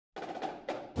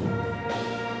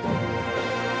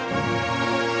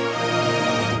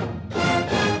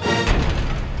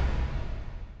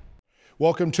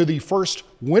Welcome to the first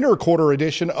winter quarter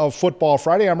edition of Football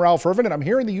Friday. I'm Ralph Irvin, and I'm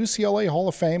here in the UCLA Hall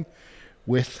of Fame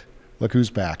with, look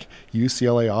who's back,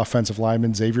 UCLA offensive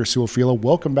lineman Xavier.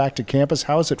 Welcome back to campus.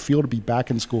 How does it feel to be back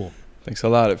in school? Thanks a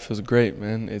lot. It feels great,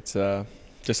 man. It's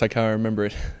just like how I remember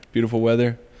it. Beautiful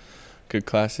weather, good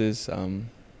classes.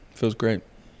 Feels great.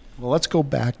 Well, let's go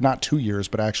back not 2 years,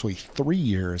 but actually 3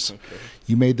 years. Okay.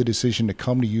 You made the decision to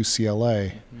come to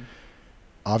UCLA. Mm-hmm.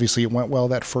 Obviously, it went well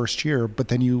that first year, but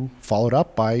then you followed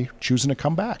up by choosing to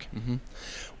come back. Mm-hmm.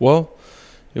 Well,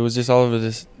 it was just all of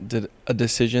a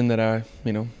decision that I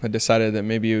decided that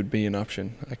maybe it would be an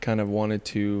option. I kind of wanted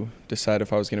to decide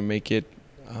if I was going to make it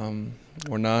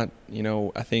or not.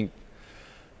 I think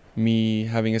me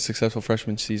having a successful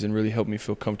freshman season really helped me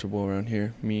feel comfortable around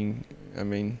here.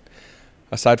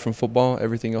 Aside from football,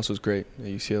 everything else was great at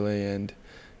UCLA, and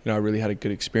I really had a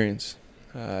good experience.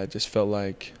 I just felt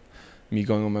like me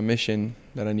going on my mission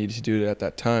that I needed to do it at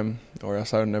that time, or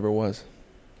else I never was.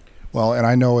 Well, and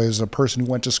I know as a person who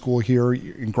went to school here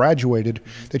and graduated,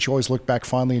 that you always look back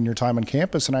fondly in your time on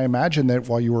campus, and I imagine that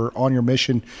while you were on your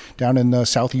mission down in the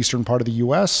southeastern part of the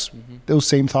U.S., those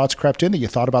same thoughts crept in, that you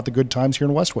thought about the good times here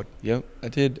in Westwood. Yep, I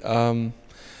did. I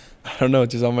don't know,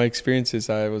 just all my experiences,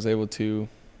 I was able to,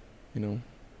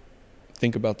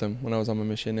 think about them when I was on my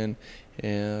mission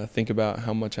and think about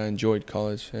how much I enjoyed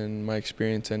college and my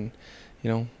experience, and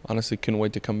honestly couldn't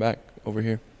wait to come back over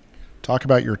here. Talk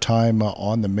about your time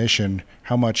on the mission,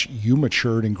 how much you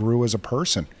matured and grew as a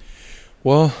person.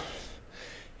 Well,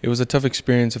 it was a tough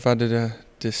experience. If I had to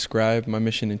describe my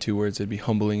mission in 2 words, it'd be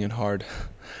humbling and hard.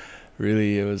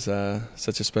 Really, it was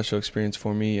such a special experience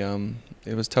for me.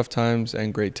 It was tough times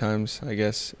and great times, I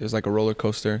guess. It was like a roller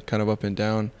coaster, kind of up and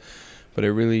down. But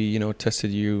it really,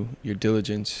 tested your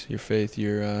diligence, your faith,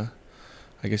 your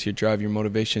drive, your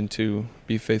motivation to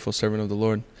be a faithful servant of the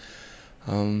Lord.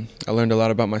 I learned a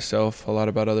lot about myself, a lot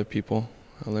about other people.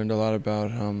 I learned a lot about,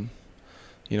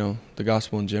 the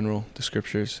gospel in general, the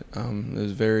scriptures. It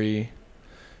was very,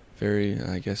 very,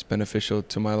 beneficial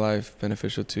to my life,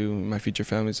 beneficial to my future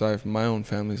family's life, my own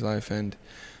family's life, and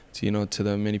to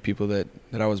the many people that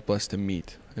I was blessed to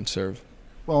meet and serve.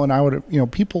 Well, and I would,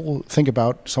 people think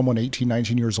about someone 18,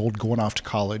 19 years old going off to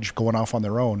college, going off on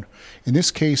their own. In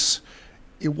this case,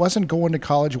 it wasn't going to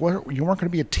college. You weren't going to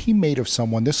be a teammate of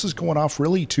someone. This is going off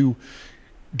really to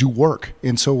do work.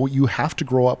 And so you have to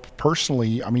grow up personally.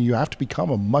 You have to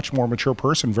become a much more mature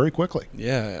person very quickly.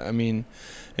 Yeah, and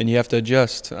you have to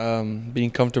adjust.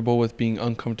 Being comfortable with being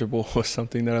uncomfortable was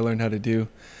something that I learned how to do.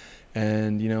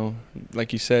 And,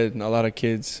 like you said, a lot of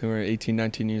kids who are 18,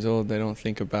 19 years old, they don't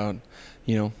think about,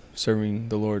 serving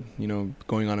the Lord,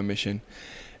 going on a mission.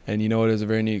 And it was a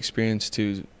very neat experience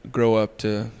to grow up,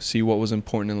 to see what was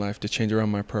important in life, to change around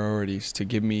my priorities, to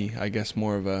give me,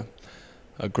 more of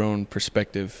a grown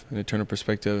perspective, an eternal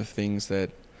perspective of things that,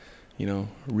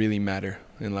 really matter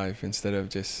in life instead of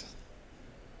just,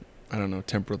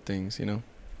 temporal things,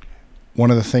 One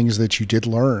of the things that you did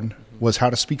learn was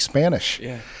how to speak Spanish.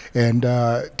 Yeah. And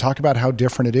talk about how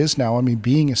different it is now.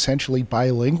 Being essentially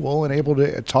bilingual and able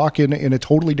to talk in a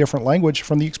totally different language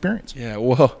from the experience. Yeah,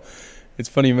 well, it's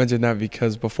funny you mentioned that,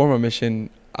 because before my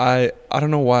mission, I don't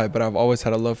know why, but I've always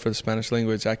had a love for the Spanish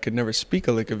language. I could never speak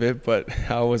a lick of it, but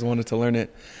I always wanted to learn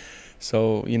it.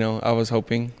 So, I was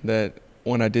hoping that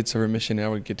when I did serve a mission, I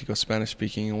would get to go Spanish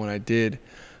speaking. And when I did,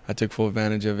 I took full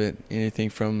advantage of it.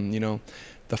 Anything from,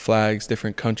 the flags,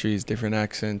 different countries, different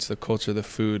accents, the culture, the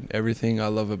food, everything I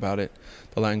love about it,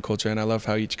 the Latin culture. And I love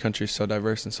how each country is so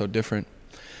diverse and so different.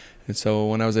 And so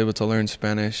when I was able to learn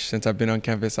Spanish, since I've been on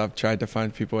campus, I've tried to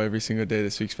find people every single day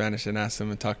that speak Spanish and ask them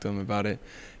and talk to them about it,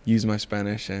 use my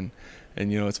Spanish. And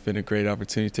it's been a great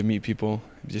opportunity to meet people,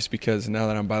 just because now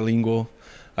that I'm bilingual,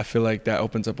 I feel like that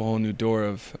opens up a whole new door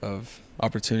of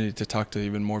opportunity to talk to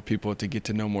even more people, to get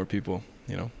to know more people,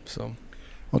 so.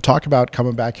 Well, talk about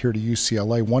coming back here to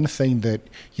UCLA. One thing that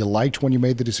you liked when you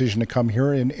made the decision to come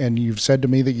here, and you've said to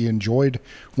me that you enjoyed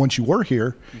once you were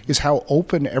here, is how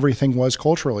open everything was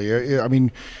culturally.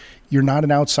 You're not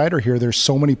an outsider here. There's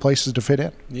so many places to fit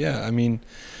in. Yeah,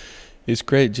 it's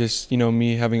great. Just,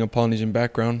 me having a Polynesian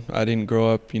background. I didn't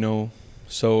grow up,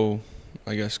 so,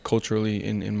 culturally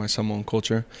in my Samoan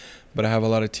culture. But I have a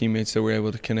lot of teammates that were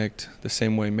able to connect the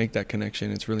same way, make that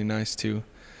connection. It's really nice to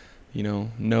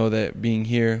know that being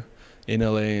here in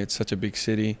LA, it's such a big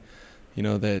city,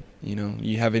 that,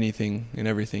 you have anything and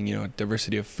everything,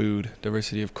 diversity of food,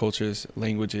 diversity of cultures,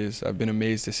 languages. I've been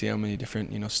amazed to see how many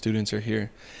different, students are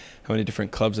here, how many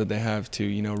different clubs that they have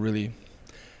to, really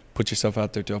put yourself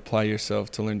out there, to apply yourself,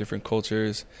 to learn different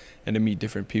cultures and to meet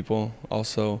different people.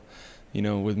 Also,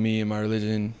 with me and my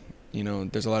religion, you know,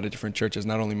 there's a lot of different churches,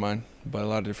 not only mine, but a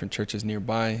lot of different churches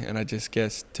nearby. And I just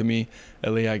guess, to me,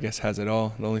 LA, I guess, has it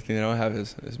all. The only thing they don't have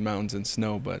is mountains and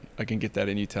snow, but I can get that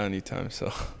in Utah anytime.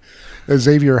 So,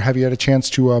 Xavier, have you had a chance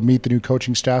to meet the new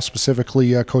coaching staff,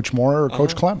 specifically Coach Mora or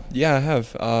Coach Clem? Yeah, I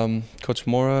have. Coach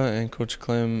Mora and Coach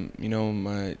Clem, you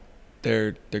know,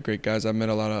 they're great guys. I've met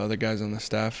a lot of other guys on the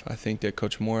staff. I think that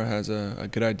Coach Mora has a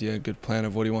good idea, a good plan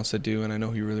of what he wants to do, and I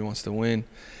know he really wants to win.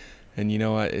 And, you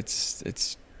know,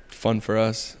 it's fun for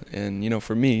us and, you know,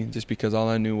 for me, just because all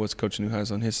I knew was Coach New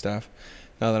has on his staff.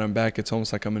 Now that I'm back, it's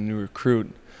almost like I'm a new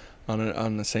recruit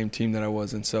on the same team that I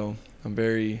was. And so I'm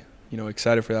very, you know,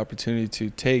 excited for the opportunity to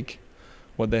take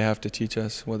what they have to teach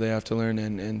us, what they have to learn,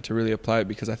 and to really apply it,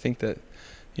 because I think that,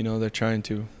 you know, they're trying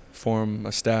to form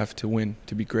a staff to win,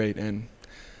 to be great, and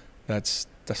that's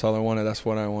all I wanted. That's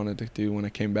what I wanted to do when I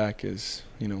came back, is,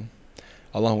 you know,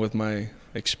 along with my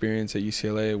experience at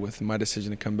UCLA, with my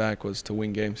decision to come back, was to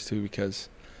win games too, because,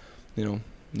 you know,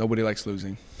 nobody likes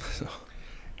losing. So.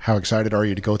 How excited are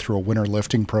you to go through a winter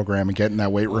lifting program and get in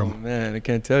that weight room? Oh, man, I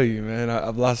can't tell you, man.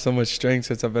 I've lost so much strength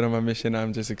since I've been on my mission.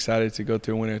 I'm just excited to go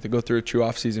through a winter, to go through a true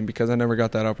off season, because I never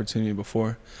got that opportunity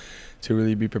before, to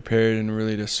really be prepared and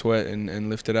really to sweat and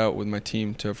lift it out with my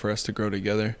team, for us to grow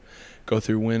together. Go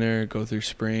through winter, go through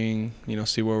spring, you know,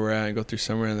 see where we're at, and go through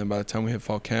summer, and then by the time we hit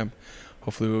fall camp,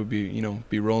 hopefully we'll be, you know,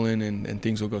 be rolling and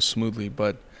things will go smoothly.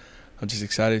 But I'm just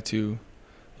excited to,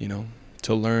 you know,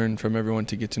 to learn from everyone,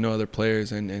 to get to know other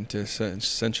players, and to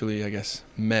essentially, I guess,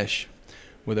 mesh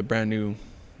with a brand new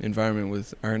environment,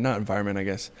 with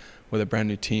a brand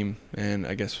new team, and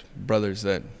I guess brothers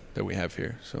that we have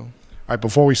here. So. All right,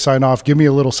 before we sign off, give me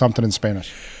a little something in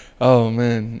Spanish. Oh,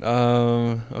 man.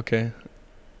 Okay.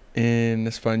 En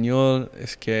español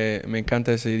es que me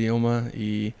encanta ese idioma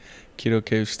y quiero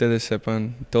que ustedes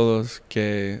sepan, todos,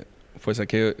 que pues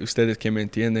ustedes que me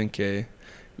entienden, que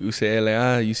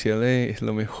UCLA es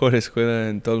la mejor escuela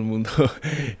en todo el mundo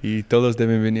y todos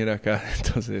deben venir acá.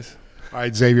 Entonces. All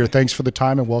right, Xavier, thanks for the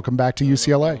time and welcome back to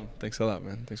UCLA. Thanks a lot,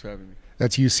 man. Thanks for having me.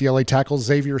 That's UCLA tackle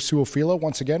Xavier Suofilo.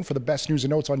 Once again, for the best news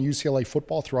and notes on UCLA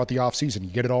football throughout the offseason, you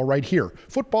get it all right here.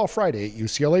 Football Friday at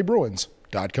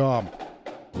UCLABruins.com.